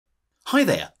Hi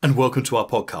there, and welcome to our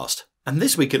podcast. And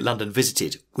this week at London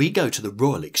Visited, we go to the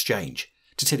Royal Exchange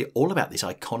to tell you all about this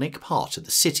iconic part of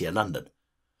the City of London.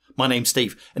 My name's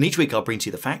Steve, and each week I'll bring to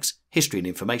you the facts, history and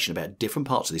information about different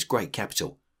parts of this great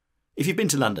capital. If you've been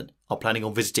to London, are planning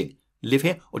on visiting, live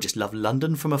here or just love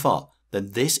London from afar,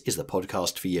 then this is the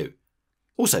podcast for you.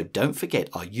 Also, don't forget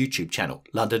our YouTube channel,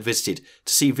 London Visited,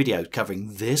 to see videos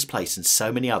covering this place and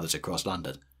so many others across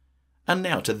London. And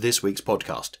now to this week's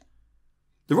podcast.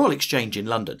 The Royal Exchange in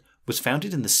London was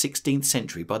founded in the 16th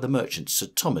century by the merchant Sir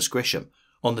Thomas Gresham,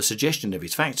 on the suggestion of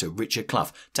his factor Richard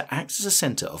Clough, to act as a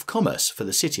centre of commerce for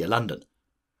the City of London.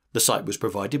 The site was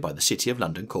provided by the City of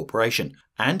London Corporation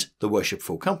and the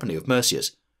Worshipful Company of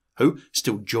Merciers, who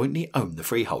still jointly own the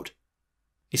freehold.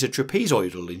 It's a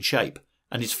trapezoidal in shape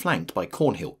and is flanked by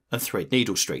Cornhill and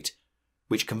Threadneedle Street,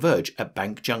 which converge at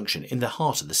Bank Junction in the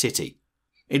heart of the city.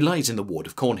 It lies in the ward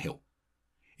of Cornhill.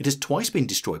 It has twice been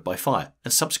destroyed by fire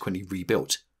and subsequently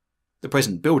rebuilt. The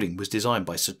present building was designed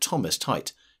by Sir Thomas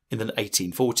Tite in the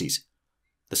 1840s.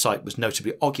 The site was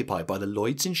notably occupied by the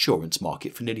Lloyd's insurance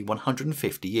market for nearly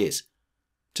 150 years.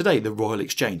 Today the Royal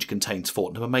Exchange contains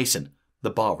Fortnum & Mason, the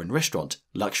bar and restaurant,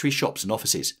 luxury shops and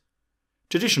offices.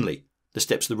 Traditionally, the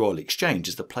steps of the Royal Exchange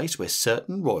is the place where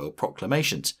certain royal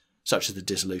proclamations, such as the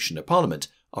dissolution of Parliament,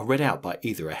 are read out by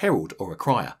either a herald or a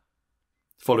crier.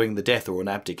 Following the death or an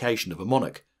abdication of a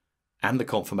monarch, and the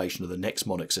confirmation of the next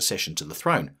monarch's accession to the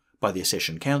throne by the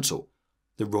Accession Council,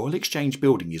 the Royal Exchange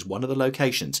building is one of the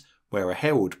locations where a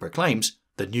herald proclaims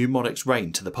the new monarch's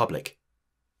reign to the public.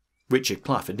 Richard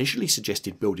Clough initially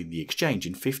suggested building the Exchange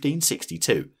in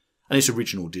 1562, and its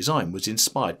original design was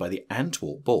inspired by the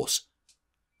Antwerp Bourse,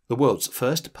 the world's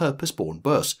first purpose-born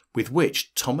bourse with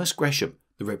which Thomas Gresham,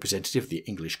 the representative of the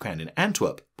English crown in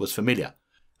Antwerp, was familiar,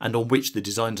 and on which the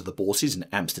designs of the bourses in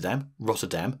Amsterdam,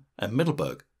 Rotterdam and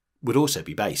Middelburg would also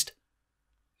be based.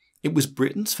 It was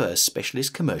Britain's first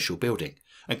specialist commercial building,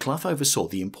 and Clough oversaw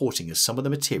the importing of some of the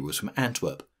materials from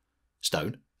Antwerp: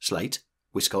 stone, slate,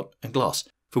 whiscot and glass,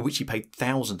 for which he paid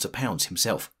thousands of pounds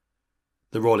himself.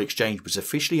 The Royal Exchange was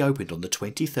officially opened on the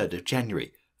 23rd of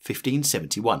January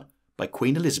 1571 by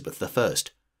Queen Elizabeth I,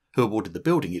 who awarded the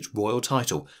building its royal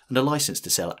title and a licence to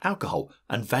sell alcohol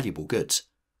and valuable goods.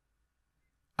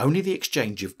 Only the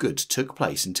exchange of goods took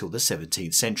place until the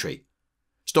 17th century.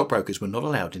 Stockbrokers were not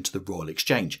allowed into the Royal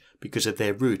Exchange because of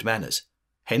their rude manners.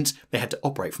 Hence, they had to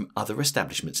operate from other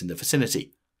establishments in the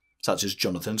vicinity, such as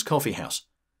Jonathan's Coffee House.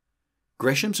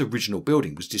 Gresham's original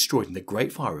building was destroyed in the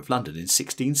Great Fire of London in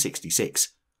 1666.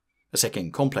 A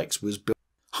second complex was built.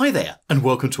 Hi there, and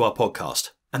welcome to our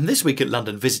podcast. And this week at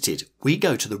London Visited, we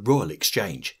go to the Royal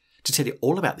Exchange to tell you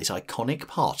all about this iconic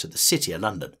part of the City of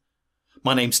London.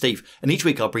 My name's Steve, and each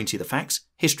week I'll bring to you the facts,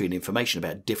 history and information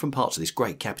about different parts of this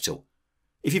great capital.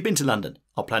 If you've been to London,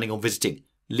 are planning on visiting,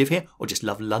 live here or just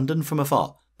love London from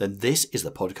afar, then this is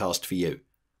the podcast for you.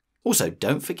 Also,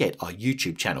 don't forget our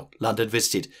YouTube channel, London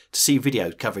Visited, to see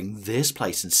videos covering this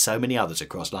place and so many others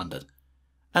across London.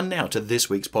 And now to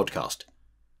this week's podcast.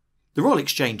 The Royal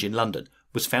Exchange in London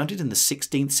was founded in the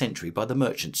 16th century by the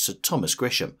merchant Sir Thomas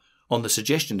Gresham, on the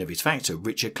suggestion of his factor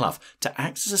Richard Clough, to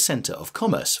act as a centre of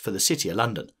commerce for the City of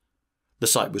London. The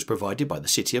site was provided by the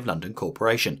City of London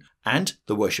Corporation and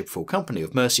the Worshipful Company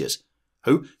of Merciers,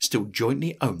 who still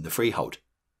jointly own the freehold.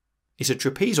 It's a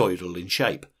trapezoidal in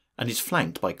shape and is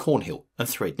flanked by Cornhill and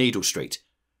Threadneedle Street,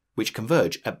 which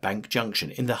converge at Bank Junction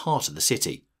in the heart of the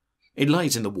city. It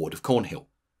lies in the ward of Cornhill.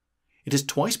 It has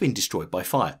twice been destroyed by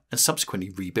fire and subsequently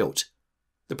rebuilt.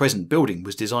 The present building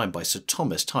was designed by Sir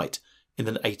Thomas Tite in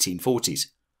the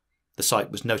 1840s. The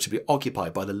site was notably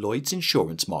occupied by the Lloyd's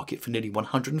insurance market for nearly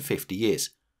 150 years.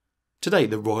 Today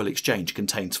the Royal Exchange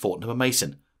contains Fortnum &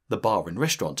 Mason, the bar and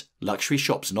restaurant, luxury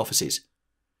shops and offices.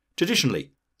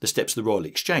 Traditionally, the steps of the Royal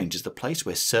Exchange is the place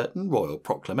where certain royal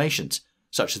proclamations,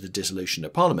 such as the dissolution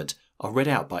of Parliament, are read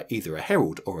out by either a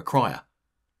herald or a crier.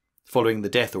 Following the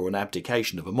death or an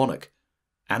abdication of a monarch,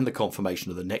 and the confirmation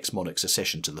of the next monarch's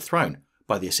accession to the throne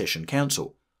by the Accession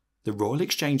Council, the Royal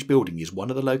Exchange building is one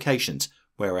of the locations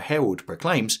where a herald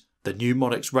proclaims the new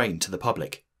monarch's reign to the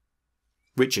public.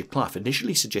 Richard Clough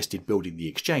initially suggested building the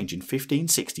Exchange in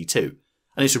 1562,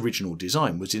 and its original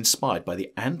design was inspired by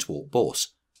the Antwerp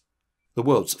Bourse, the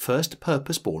world's first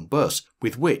purpose-born bourse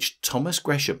with which Thomas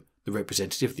Gresham, the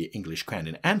representative of the English crown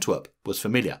in Antwerp, was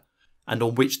familiar, and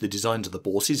on which the designs of the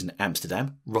bourses in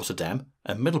Amsterdam, Rotterdam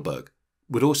and Middelburg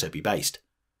would also be based.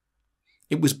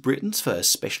 It was Britain's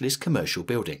first specialist commercial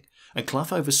building, and Clough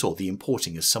oversaw the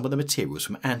importing of some of the materials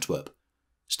from Antwerp: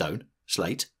 stone,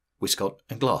 slate, whiscot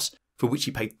and glass, for which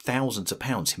he paid thousands of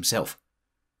pounds himself.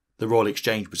 The Royal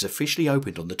Exchange was officially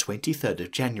opened on the 23rd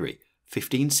of January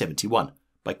 1571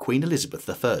 by Queen Elizabeth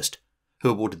I, who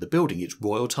awarded the building its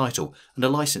royal title and a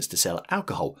licence to sell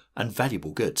alcohol and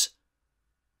valuable goods.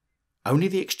 Only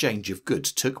the exchange of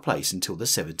goods took place until the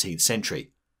 17th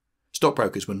century.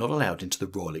 Stockbrokers were not allowed into the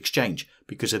Royal Exchange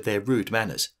because of their rude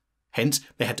manners. Hence,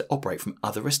 they had to operate from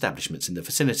other establishments in the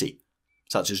vicinity,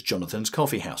 such as Jonathan's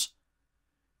Coffee House.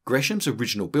 Gresham's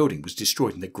original building was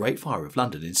destroyed in the Great Fire of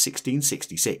London in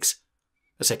 1666.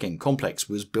 A second complex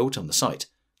was built on the site,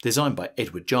 designed by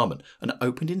Edward Jarman and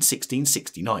opened in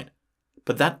 1669,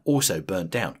 but that also burnt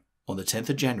down on the 10th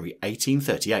of January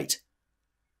 1838.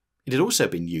 It had also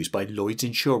been used by Lloyd's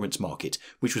Insurance Market,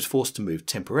 which was forced to move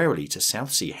temporarily to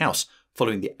Southsea House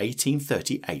following the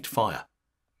 1838 fire.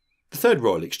 The third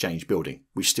Royal Exchange building,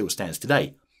 which still stands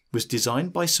today, was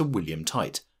designed by Sir William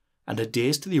Tite and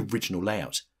adheres to the original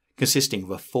layout, consisting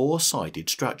of a four-sided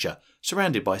structure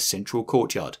surrounded by a central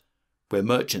courtyard, where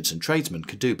merchants and tradesmen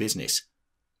could do business.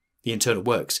 The internal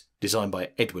works, designed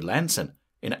by Edward Lanson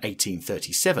in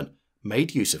 1837,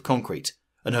 made use of concrete,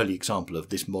 an early example of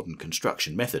this modern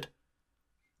construction method.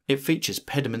 It features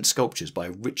pediment sculptures by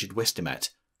Richard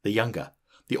Westermatt the Younger,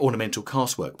 the ornamental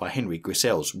castwork by Henry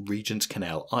Grissell's Regent's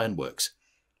Canal Ironworks.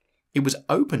 It was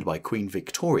opened by Queen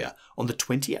Victoria on the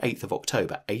 28th of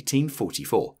October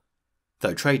 1844,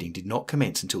 though trading did not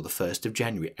commence until the 1st of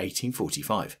January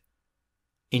 1845.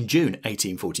 In June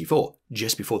 1844,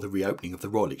 just before the reopening of the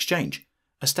Royal Exchange,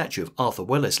 a statue of Arthur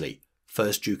Wellesley,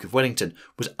 1st Duke of Wellington,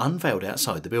 was unveiled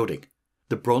outside the building.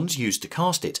 The bronze used to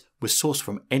cast it was sourced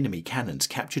from enemy cannons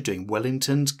captured during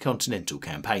Wellington's continental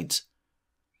campaigns.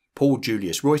 Paul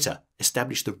Julius Reuter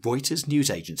established the Reuters news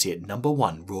agency at No.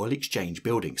 1 Royal Exchange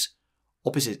Buildings,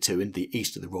 opposite to and the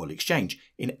east of the Royal Exchange,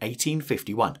 in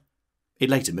 1851. It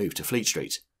later moved to Fleet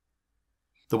Street.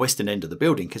 The western end of the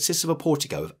building consists of a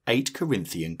portico of 8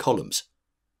 Corinthian columns.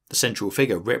 The central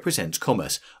figure represents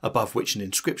commerce, above which an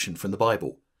inscription from the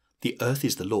Bible, "The earth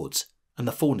is the Lord's, and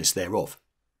the fullness thereof."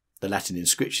 The Latin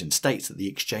inscription states that the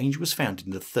exchange was founded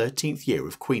in the 13th year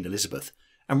of Queen Elizabeth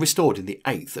and restored in the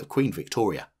 8th of Queen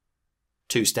Victoria.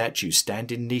 2 statues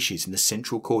stand in niches in the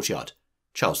central courtyard: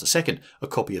 Charles II, a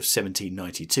copy of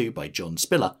 1792 by John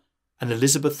Spiller, and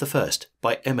Elizabeth I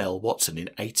by M. L. Watson in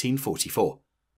 1844.